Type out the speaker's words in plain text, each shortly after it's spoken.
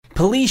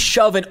Police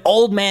shove an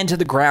old man to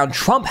the ground.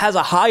 Trump has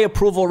a high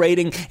approval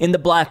rating in the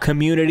black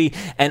community,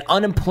 and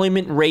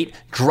unemployment rate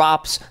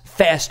drops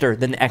faster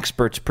than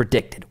experts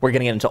predicted. We're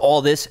going to get into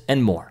all this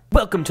and more.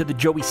 Welcome to the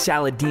Joey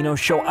Saladino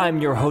Show.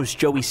 I'm your host,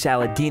 Joey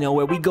Saladino,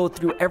 where we go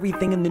through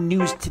everything in the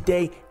news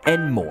today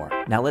and more.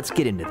 Now let's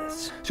get into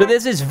this. So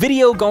there's this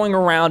video going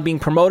around being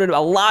promoted a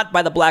lot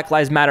by the Black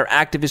Lives Matter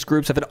activist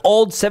groups of an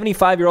old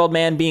 75-year-old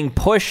man being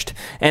pushed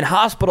and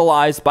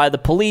hospitalized by the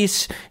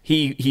police.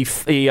 He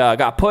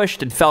got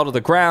pushed and fell to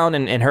the ground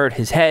and hurt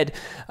his head.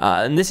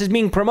 And this is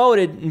being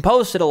promoted and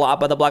posted a lot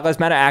by the Black Lives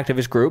Matter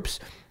activist groups.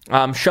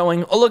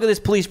 Showing, oh, look at this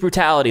police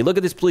brutality. Look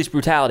at this police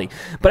brutality.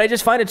 But I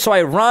just find it so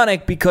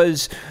ironic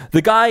because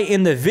the guy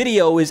in the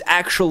video is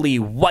actually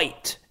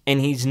white and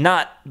he's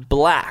not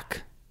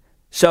black.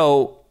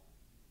 So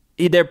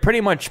they're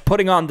pretty much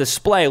putting on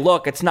display,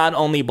 look, it's not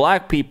only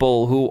black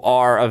people who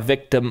are a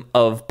victim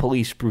of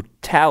police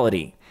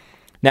brutality.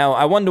 Now,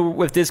 I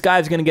wonder if this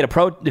guy's going to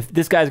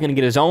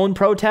get his own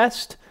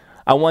protest.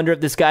 I wonder if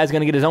this guy's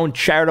going to get his own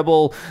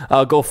charitable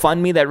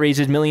GoFundMe that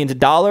raises millions of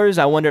dollars.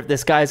 I wonder if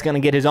this guy's going to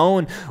get his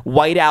own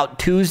Whiteout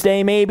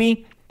Tuesday,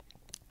 maybe.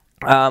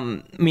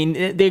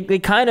 They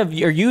kind of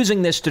are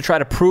using this to try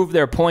to prove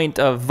their point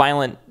of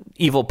violent,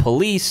 evil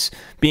police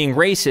being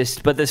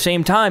racist, but at the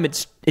same time,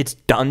 it's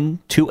done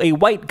to a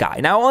white guy.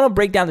 Now, I want to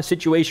break down the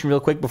situation real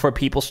quick before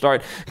people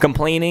start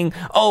complaining.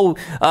 Oh,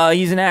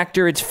 he's an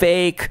actor. It's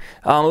fake.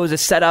 It was a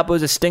setup. It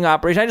was a sting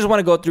operation. I just want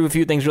to go through a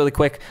few things really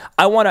quick.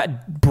 I want to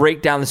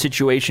break down the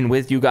situation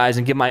with you guys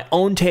and give my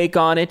own take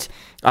on it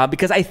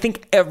because I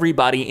think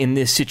everybody in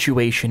this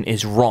situation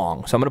is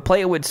wrong. So I'm going to play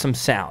it with some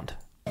sound.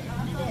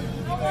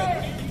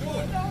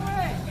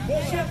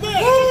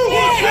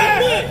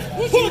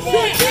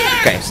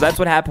 Okay, so that's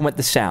what happened with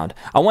the sound.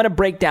 I want to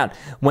break down.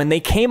 When they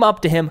came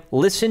up to him,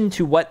 listen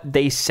to what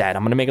they said.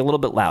 I'm going to make it a little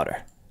bit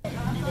louder.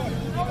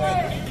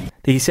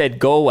 He said,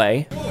 go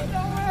away.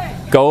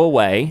 Go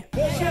away.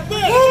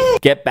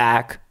 Get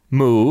back.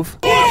 Move.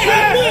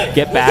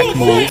 Get back.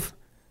 Move.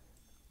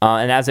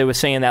 And as I was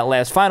saying that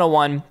last final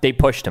one, they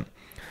pushed him.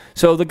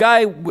 So the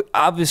guy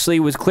obviously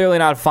was clearly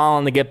not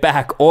following the get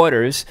back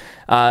orders.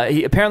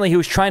 Apparently he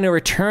was trying to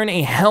return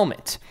a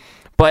helmet.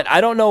 But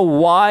I don't know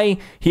why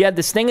he had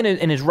this thing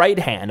in his right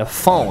hand, a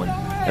phone.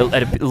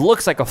 It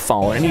looks like a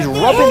phone, and he's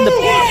rubbing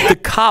the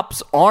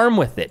cop's arm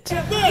with it.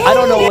 I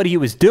don't know what he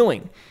was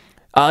doing.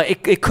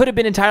 It could have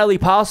been entirely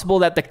possible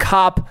that the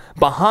cop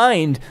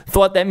behind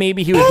thought that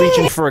maybe he was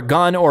reaching for a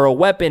gun or a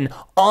weapon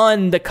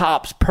on the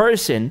cop's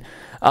person.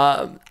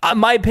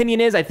 My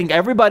opinion is I think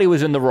everybody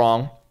was in the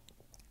wrong.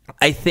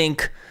 I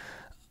think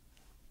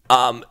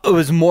it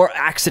was more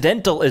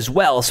accidental as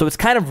well. So it's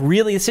kind of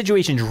the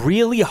situation's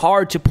really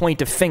hard to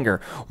point a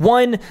finger.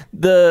 One,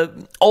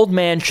 the old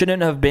man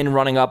shouldn't have been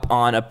running up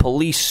on a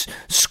police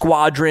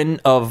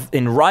squadron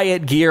in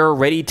riot gear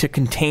ready to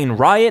contain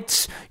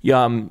riots. I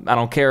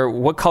don't care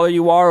what color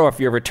you are or if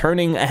you're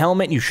returning a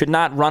helmet, you should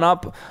not run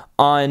up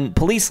on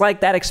police like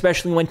that,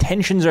 especially when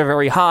tensions are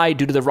very high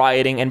due to the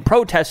rioting and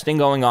protesting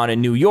going on in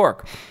New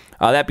York.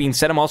 That being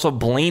said, I'm also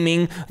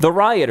blaming the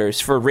rioters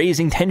for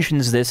raising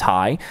tensions this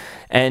high,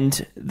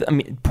 and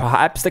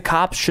perhaps the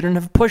cops shouldn't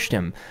have pushed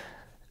him.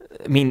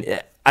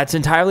 That's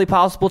entirely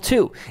possible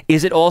too.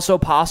 Is it also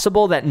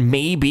possible that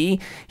maybe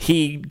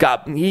he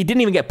didn't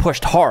even get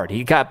pushed hard,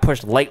 he got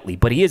pushed lightly,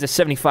 but he is a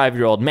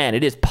 75-year-old man.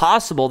 It is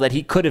possible that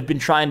he could have been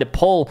trying to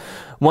pull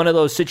one of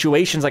those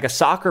situations like a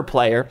soccer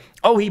player.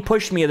 Oh, he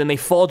pushed me, and then they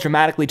fall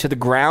dramatically to the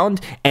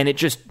ground, and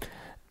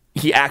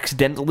he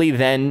accidentally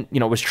then,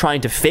 was trying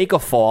to fake a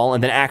fall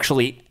and then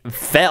actually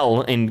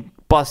fell and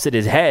busted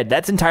his head.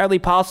 That's entirely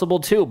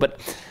possible too, but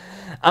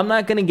I'm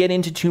not going to get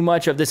into too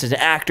much of this is an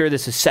actor,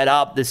 this is set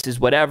up, this is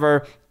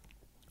whatever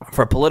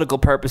for political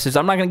purposes.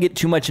 I'm not going to get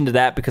too much into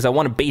that because I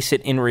want to base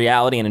it in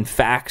reality and in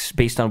facts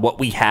based on what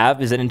we have.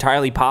 Is it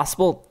entirely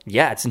possible?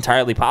 Yeah, it's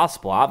entirely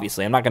possible,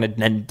 obviously. I'm not going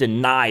to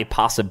deny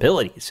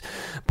possibilities,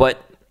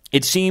 but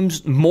it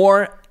seems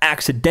more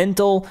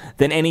accidental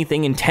than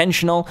anything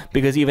intentional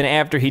because even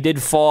after he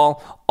did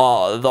fall,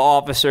 the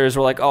officers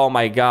were like, oh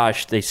my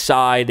gosh, they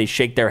sigh, they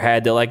shake their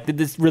head. They're like, did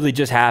this really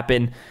just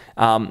happen?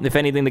 If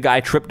anything, the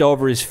guy tripped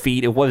over his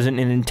feet. It wasn't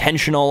an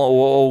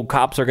intentional,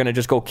 cops are going to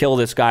just go kill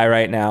this guy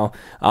right now.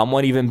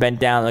 One even bent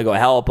down to go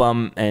help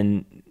him.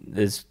 And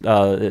this,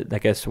 I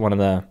guess one of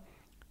the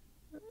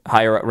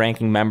higher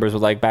ranking members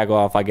was like, back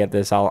off, I get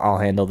this, I'll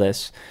handle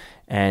this.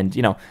 And,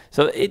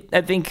 so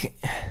I think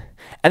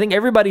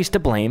everybody's to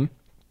blame.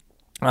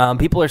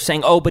 People are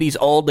saying, oh, but he's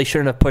old. They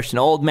shouldn't have pushed an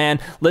old man.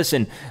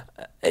 Listen,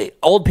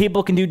 old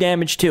people can do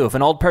damage too. If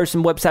an old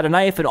person whips out a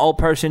knife, an old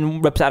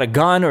person whips out a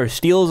gun or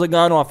steals a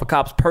gun off a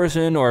cop's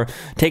person or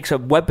takes a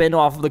weapon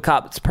off of the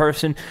cop's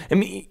person.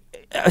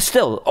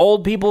 Still,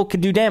 old people can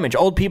do damage.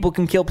 Old people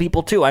can kill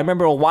people too. I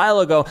remember a while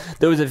ago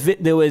there was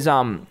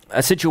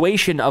a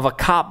situation of a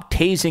cop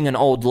tasing an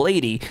old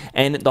lady,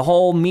 and the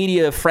whole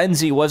media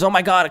frenzy was, oh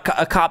my God,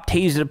 a cop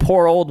tased a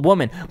poor old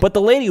woman. But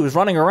the lady was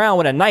running around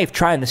with a knife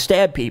trying to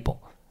stab people.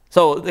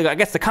 So I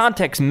guess the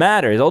context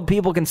matters. Old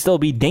people can still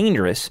be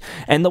dangerous.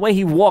 And the way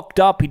he walked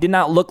up, he did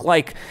not look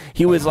like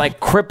he was like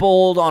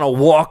crippled on a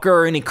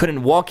walker and he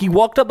couldn't walk. He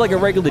walked up like a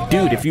regular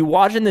dude. If you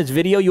watch in this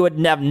video, you would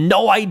have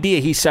no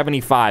idea he's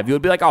 75. You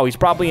would be like, oh, he's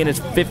probably in his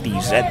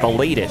 50s at the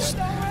latest.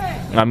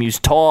 He's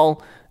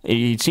tall.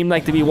 He seemed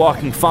like to be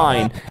walking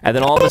fine. And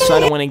then all of a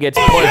sudden when he gets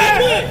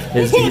pushed,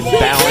 his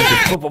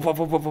balance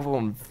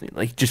just,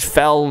 like just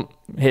fell,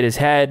 hit his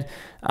head.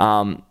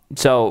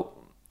 So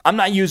I'm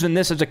not using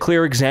this as a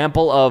clear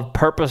example of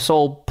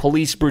purposeful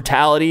police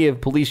brutality, of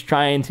police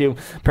trying to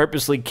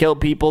purposely kill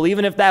people.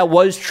 Even if that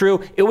was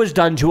true, it was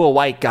done to a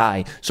white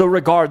guy. So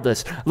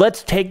regardless,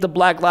 let's take the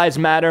Black Lives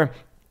Matter.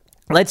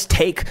 Let's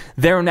take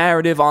their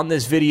narrative on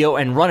this video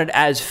and run it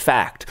as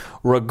fact.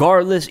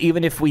 Regardless,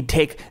 even if we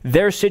take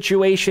their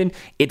situation,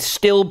 it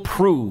still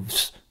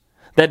proves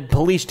that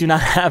police do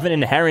not have an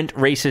inherent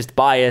racist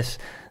bias.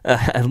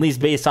 At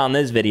least based on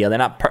this video, they're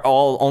not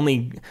all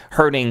only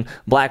hurting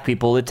black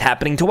people. It's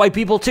happening to white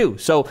people too.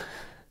 So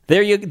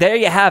there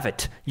you have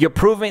it. You're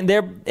proving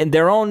in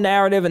their own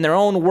narrative, in their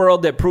own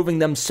world, they're proving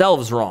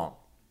themselves wrong.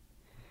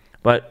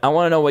 But I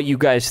want to know what you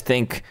guys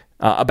think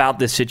about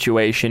this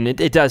situation.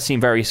 It does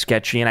seem very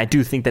sketchy, and I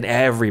do think that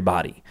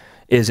everybody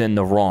is in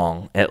the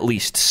wrong, at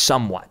least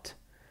somewhat.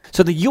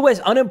 So the U.S.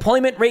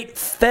 unemployment rate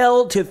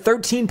fell to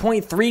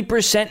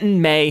 13.3%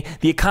 in May.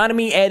 The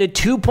economy added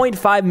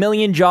 2.5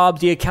 million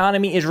jobs. The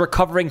economy is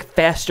recovering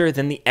faster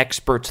than the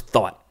experts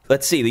thought.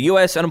 Let's see. The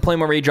U.S.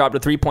 unemployment rate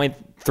dropped to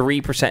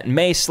 3.3% in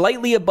May,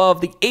 slightly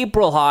above the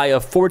April high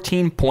of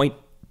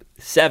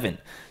 14.7.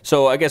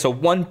 So I guess a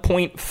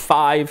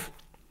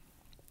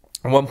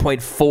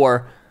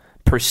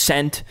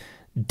 1.4%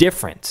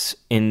 difference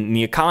in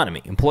the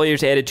economy.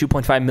 Employers added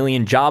 2.5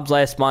 million jobs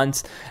last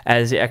month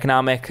as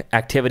economic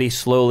activity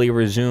slowly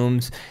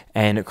resumes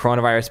and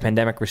coronavirus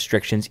pandemic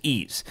restrictions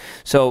ease.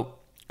 So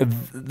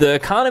the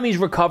economy is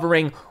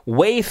recovering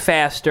way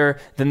faster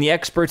than the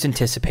experts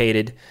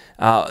anticipated.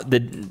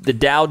 The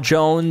Dow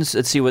Jones,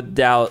 let's see what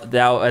Dow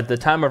at the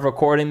time of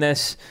recording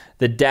this,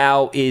 the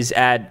Dow is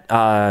at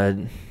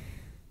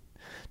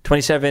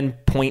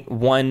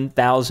 27.1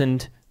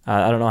 thousand.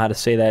 I don't know how to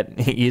say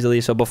that easily.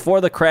 So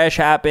before the crash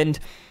happened,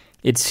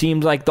 it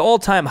seems like the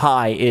all-time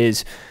high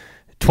is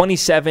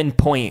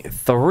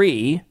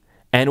 27.3,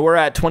 and we're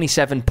at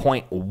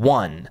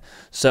 27.1.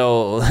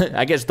 So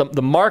I guess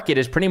the market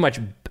is pretty much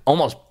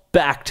almost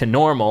back to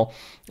normal.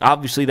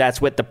 Obviously,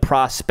 that's with the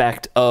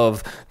prospect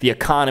of the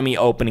economy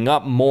opening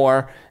up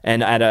more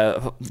and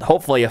at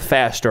hopefully a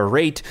faster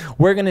rate.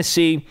 We're going to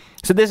see.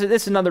 So this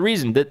is another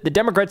reason that the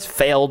Democrats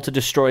failed to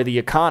destroy the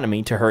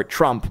economy to hurt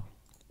Trump.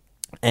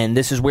 And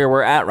this is where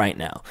we're at right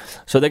now.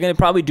 So they're going to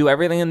probably do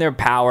everything in their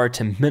power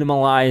to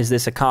minimize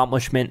this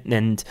accomplishment.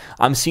 And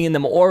I'm seeing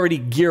them already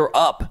gear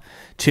up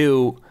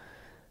to,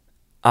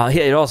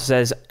 it also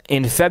says,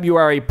 in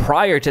February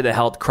prior to the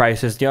health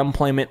crisis, the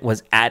unemployment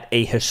was at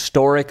a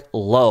historic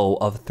low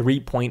of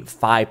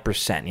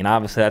 3.5%. You know,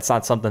 obviously that's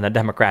not something that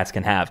Democrats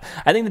can have.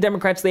 I think the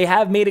Democrats, they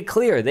have made it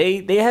clear.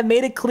 They have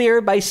made it clear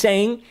by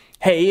saying,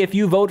 hey, if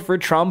you vote for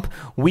Trump,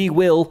 we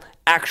will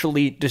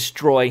actually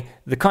destroy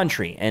the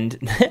country. And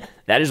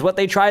that is what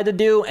they tried to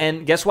do.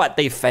 And guess what?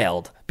 They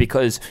failed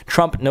because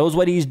Trump knows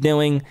what he's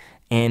doing,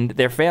 and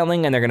they're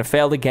failing, and they're going to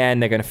fail again.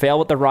 They're going to fail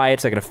with the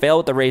riots. They're going to fail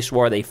with the race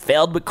war. They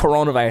failed with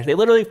coronavirus. They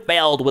literally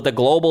failed with a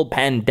global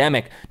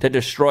pandemic to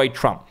destroy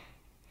Trump.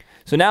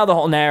 So now the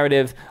whole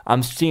narrative,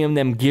 I'm seeing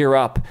them gear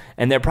up,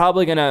 and they're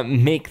probably going to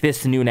make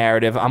this new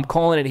narrative. I'm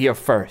calling it here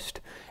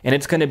first. And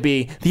it's going to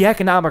be, the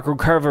economic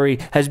recovery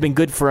has been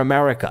good for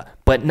America,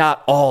 but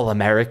not all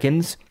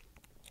Americans.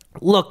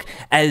 Look,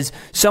 as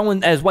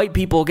white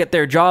people get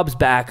their jobs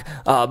back,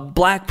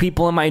 black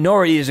people and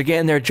minorities are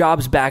getting their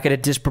jobs back at a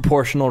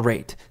disproportional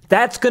rate.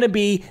 That's going to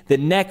be the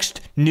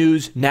next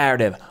news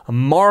narrative.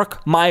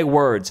 Mark my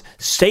words.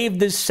 Save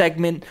this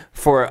segment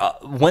for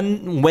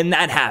when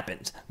that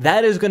happens.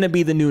 That is going to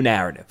be the new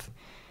narrative.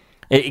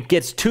 It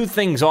gets two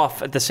things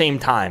off at the same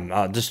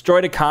time.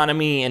 Destroyed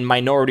economy and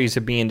minorities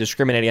are being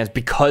discriminated against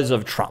because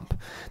of Trump.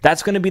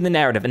 That's going to be the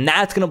narrative. And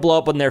that's going to blow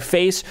up in their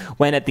face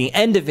when at the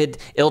end of it,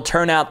 it'll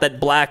turn out that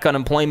black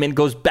unemployment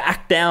goes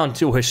back down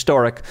to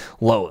historic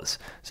lows.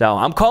 So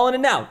I'm calling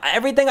it now.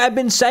 Everything I've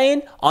been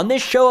saying on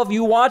this show, if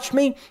you watched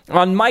me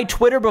on my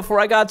Twitter before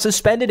I got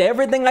suspended,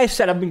 everything I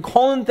said, I've been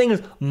calling things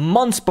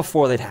months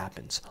before that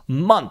happens.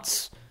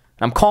 Months.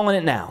 I'm calling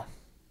it now.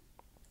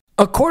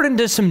 According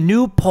to some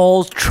new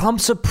polls,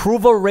 Trump's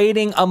approval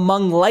rating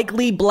among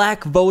likely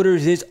black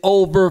voters is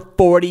over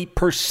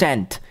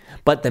 40%.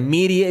 But the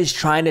media is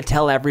trying to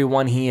tell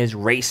everyone he is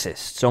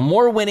racist. So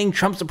more winning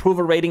Trump's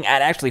approval rating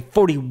at actually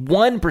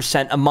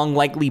 41% among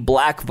likely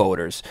black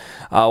voters.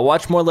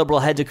 Watch more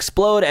liberal heads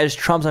explode as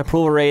Trump's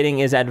approval rating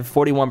is at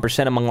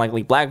 41% among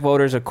likely black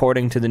voters,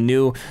 according to the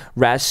new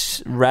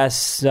Rasmussen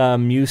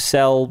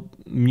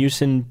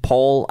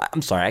poll.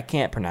 I'm sorry, I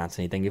can't pronounce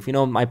anything. If you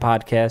know my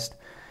podcast,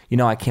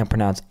 I can't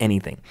pronounce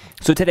anything.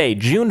 So today,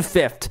 June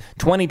 5th,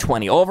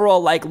 2020,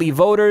 overall likely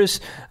voters,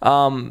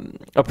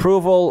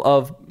 approval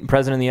of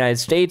President of the United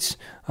States,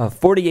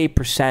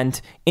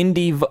 48%,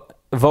 indie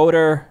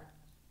voter,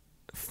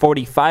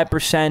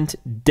 45%,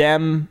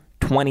 Dem,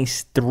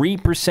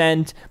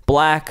 23%,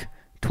 Black,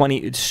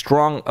 20,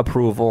 strong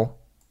approval.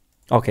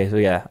 Okay, so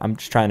yeah, I'm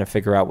just trying to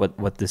figure out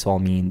what this all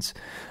means.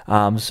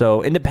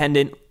 So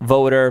independent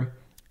voter,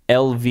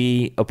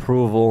 LV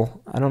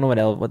approval. I don't know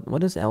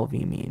what does LV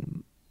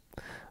mean.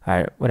 All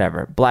right,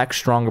 whatever. Black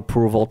strong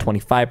approval,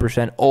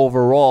 25%.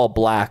 Overall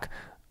Black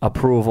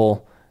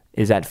approval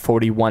is at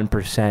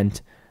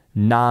 41%.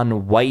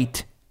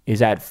 Non-white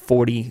is at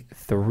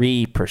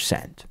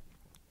 43%.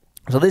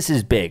 So this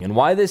is big. And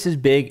why this is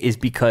big is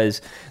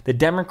because the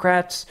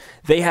Democrats,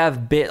 they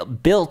have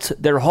built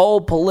their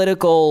whole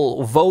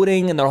political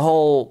voting and their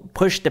whole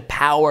push to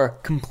power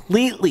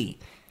completely.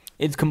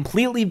 It's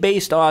completely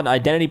based on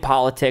identity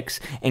politics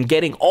and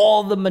getting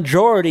all the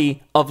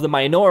majority of the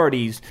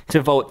minorities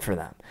to vote for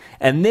them.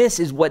 And this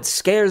is what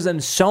scares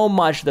them so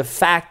much, the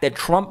fact that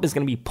Trump is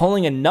going to be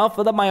pulling enough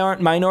of the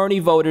minority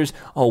voters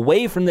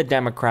away from the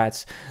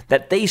Democrats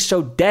that they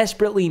so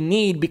desperately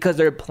need because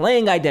they're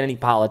playing identity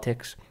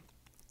politics.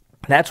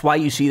 That's why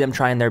you see them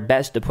trying their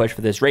best to push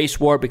for this race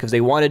war, because they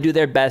want to do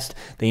their best.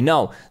 They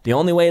know the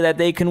only way that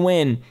they can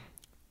win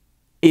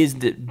is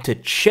to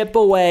chip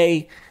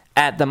away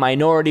at the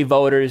minority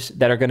voters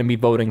that are going to be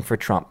voting for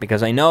Trump,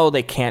 because I know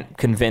they can't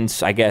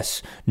convince, I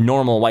guess,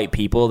 normal white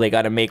people. They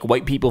got to make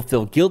white people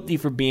feel guilty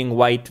for being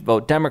white,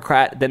 vote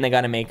Democrat. Then they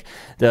got to make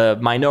the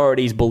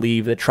minorities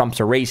believe that Trump's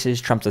a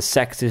racist, Trump's a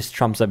sexist,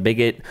 Trump's a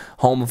bigot,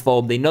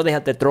 homophobe. They know they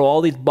have to throw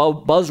all these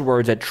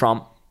buzzwords at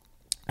Trump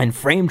and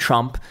frame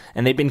Trump,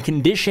 and they've been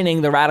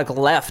conditioning the radical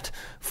left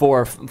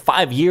for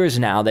 5 years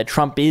now that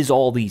Trump is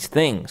all these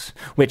things,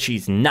 which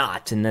he's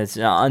not, and there's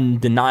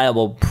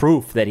undeniable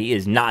proof that he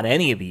is not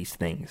any of these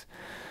things.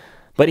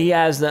 But he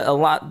has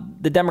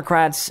the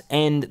Democrats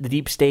and the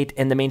deep state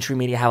and the mainstream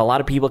media have a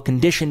lot of people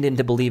conditioned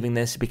into believing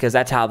this because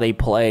that's how they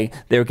play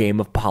their game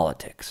of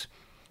politics.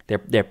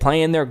 They're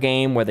playing their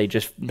game where they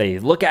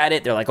look at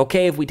it. They're like,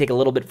 okay, if we take a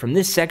little bit from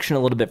this section, a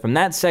little bit from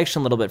that section,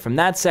 a little bit from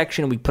that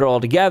section, we put it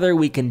all together,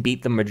 we can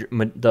beat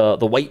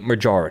the white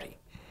majority.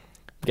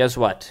 Guess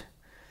what?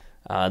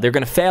 They're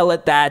going to fail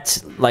at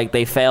that like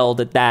they failed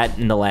at that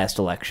in the last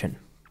election.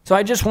 So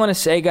I just want to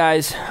say,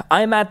 guys,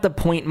 I'm at the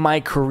point in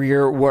my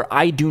career where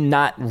I do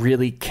not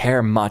really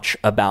care much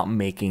about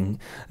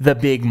making the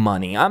big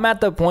money. I'm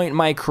at the point in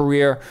my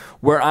career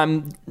where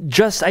I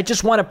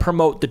just want to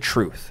promote the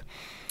truth.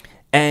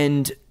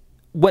 And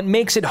what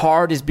makes it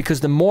hard is because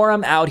the more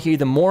I'm out here,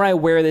 the more I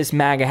wear this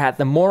MAGA hat,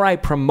 the more I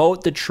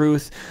promote the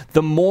truth,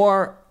 the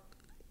more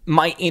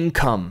my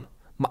income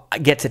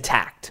gets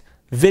attacked.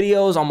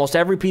 Videos, almost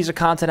every piece of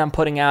content I'm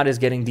putting out is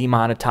getting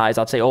demonetized.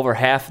 I'd say over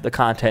half of the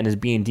content is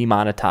being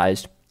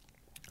demonetized.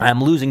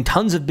 I'm losing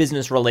tons of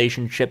business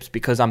relationships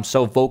because I'm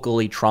so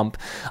vocally Trump.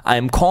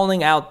 I'm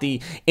calling out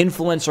the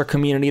influencer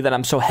community that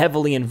I'm so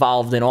heavily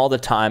involved in all the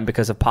time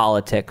because of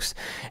politics.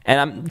 And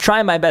I'm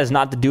trying my best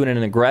not to do it in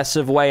an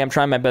aggressive way. I'm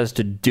trying my best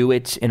to do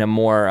it in a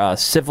more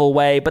civil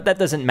way, but that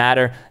doesn't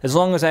matter. As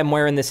long as I'm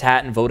wearing this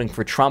hat and voting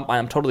for Trump,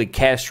 I'm totally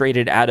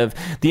castrated out of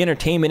the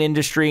entertainment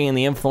industry and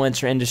the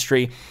influencer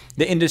industry,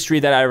 the industry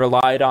that I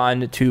relied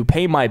on to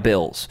pay my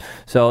bills.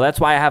 So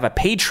that's why I have a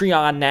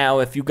Patreon now.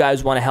 If you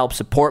guys want to help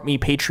support me,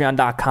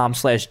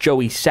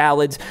 patreon.com/Joey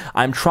Salads.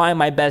 I'm trying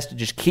my best to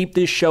just keep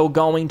this show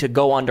going, to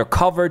go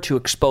undercover, to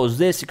expose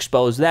this,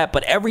 expose that.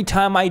 But every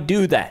time I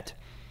do that,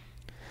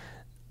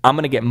 I'm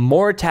going to get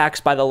more attacks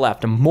by the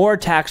left and more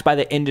attacks by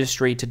the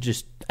industry to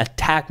just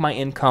attack my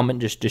income and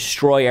just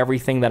destroy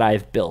everything that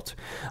I've built.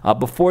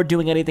 Before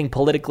doing anything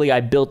politically, I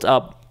built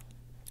up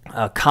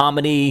a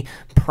comedy,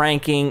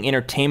 pranking,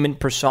 entertainment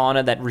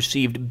persona that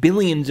received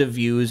billions of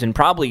views and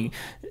probably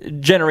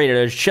generated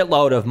a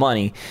shitload of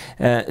money.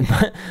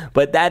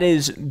 But that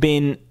has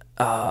been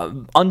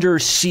under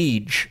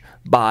siege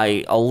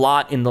by a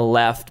lot in the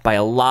left, by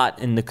a lot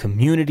in the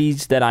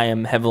communities that I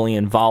am heavily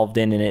involved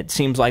in, and it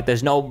seems like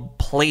there's no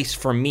place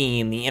for me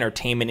in the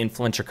entertainment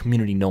influencer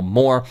community no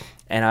more,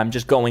 and I'm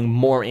just going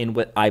more in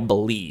what I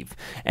believe,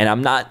 and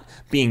I'm not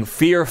being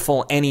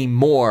fearful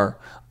anymore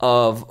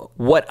of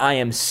what I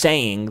am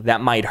saying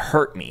that might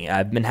hurt me.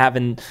 I've been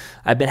having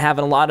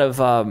a lot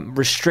of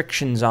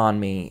restrictions on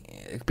me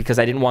because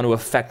I didn't want to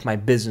affect my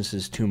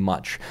businesses too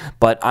much.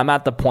 But I'm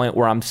at the point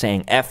where I'm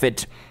saying, F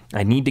it.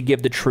 I need to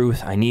give the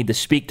truth. I need to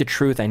speak the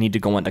truth. I need to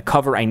go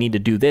undercover. I need to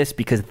do this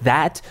because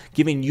that,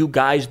 giving you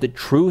guys the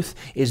truth,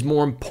 is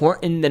more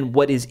important than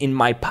what is in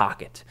my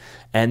pocket.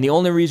 And the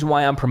only reason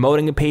why I'm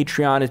promoting a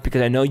Patreon is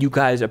because I know you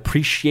guys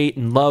appreciate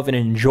and love and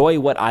enjoy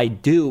what I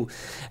do.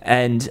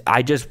 And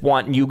I just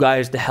want you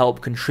guys to help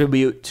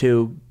contribute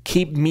to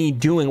keep me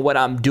doing what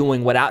I'm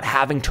doing without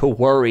having to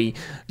worry.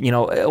 You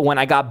know, when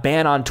I got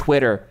banned on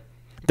Twitter,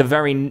 the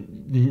very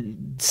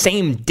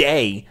same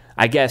day,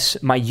 I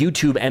guess my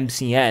YouTube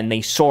MCN,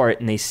 they saw it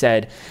and they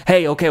said,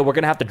 hey, okay, we're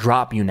going to have to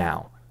drop you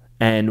now.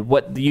 And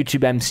what the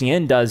YouTube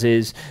MCN does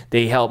is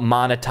they help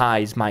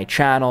monetize my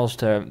channels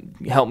to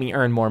help me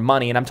earn more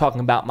money. And I'm talking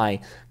about my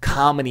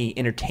comedy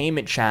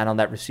entertainment channel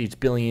that receives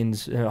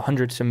billions,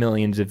 hundreds of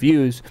millions of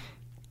views.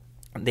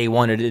 They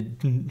wanted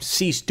to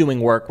cease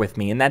doing work with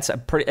me, and that's a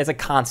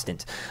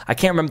constant. I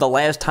can't remember the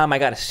last time I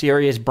got a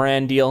serious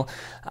brand deal.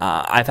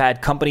 I've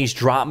had companies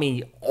drop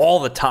me all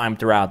the time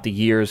throughout the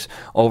years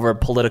over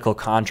political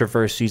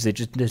controversies.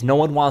 There's no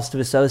one wants to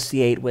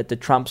associate with the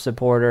Trump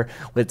supporter,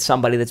 with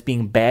somebody that's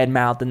being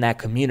badmouthed in that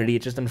community.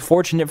 It's just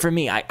unfortunate for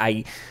me.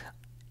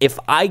 If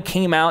I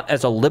came out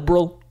as a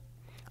liberal,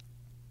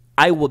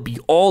 I would be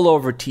all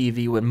over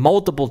TV with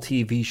multiple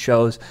TV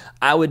shows.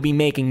 I would be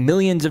making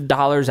millions of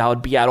dollars. I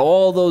would be at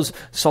all those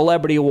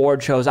celebrity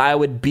award shows.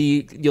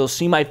 You'll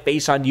see my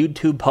face on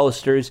YouTube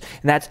posters,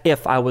 and that's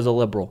if I was a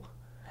liberal.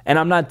 And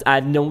I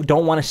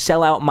don't want to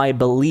sell out my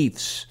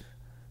beliefs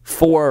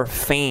for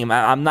fame.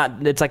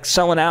 It's like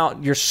selling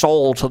out your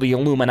soul to the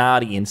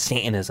Illuminati and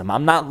Satanism.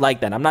 I'm not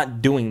like that. I'm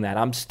not doing that.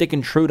 I'm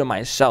sticking true to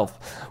myself.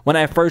 When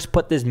I first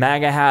put this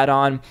MAGA hat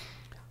on,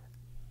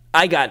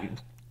 I got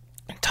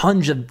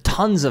tons of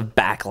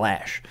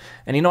backlash.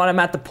 And you know what? I'm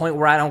at the point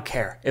where I don't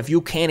care. If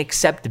you can't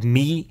accept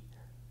me,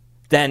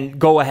 then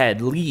go ahead,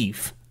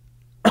 leave.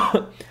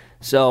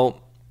 So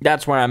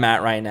that's where I'm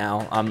at right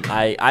now.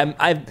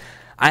 I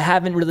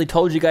haven't really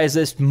told you guys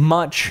this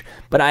much,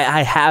 but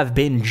I have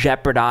been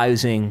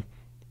jeopardizing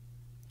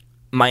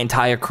my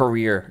entire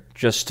career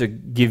just to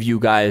give you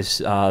guys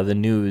the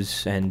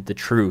news and the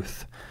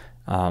truth.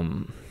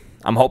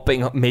 I'm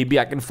hoping maybe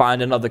I can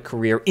find another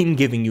career in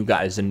giving you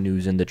guys the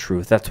news and the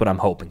truth. That's what I'm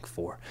hoping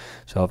for.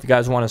 So if you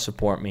guys want to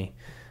support me,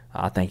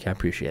 thank you. I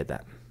appreciate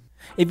that.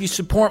 If you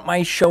support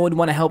my show and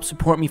want to help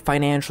support me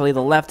financially,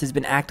 the left has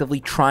been actively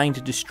trying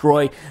to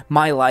destroy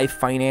my life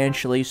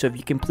financially. So if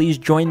you can please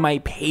join my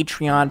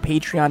Patreon,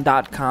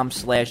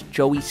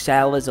 patreon.com/Joey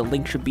Salas. A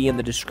link should be in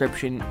the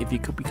description. If you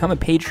could become a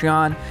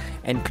Patreon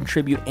and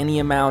contribute any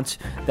amount,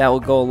 that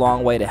will go a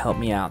long way to help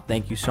me out.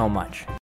 Thank you so much.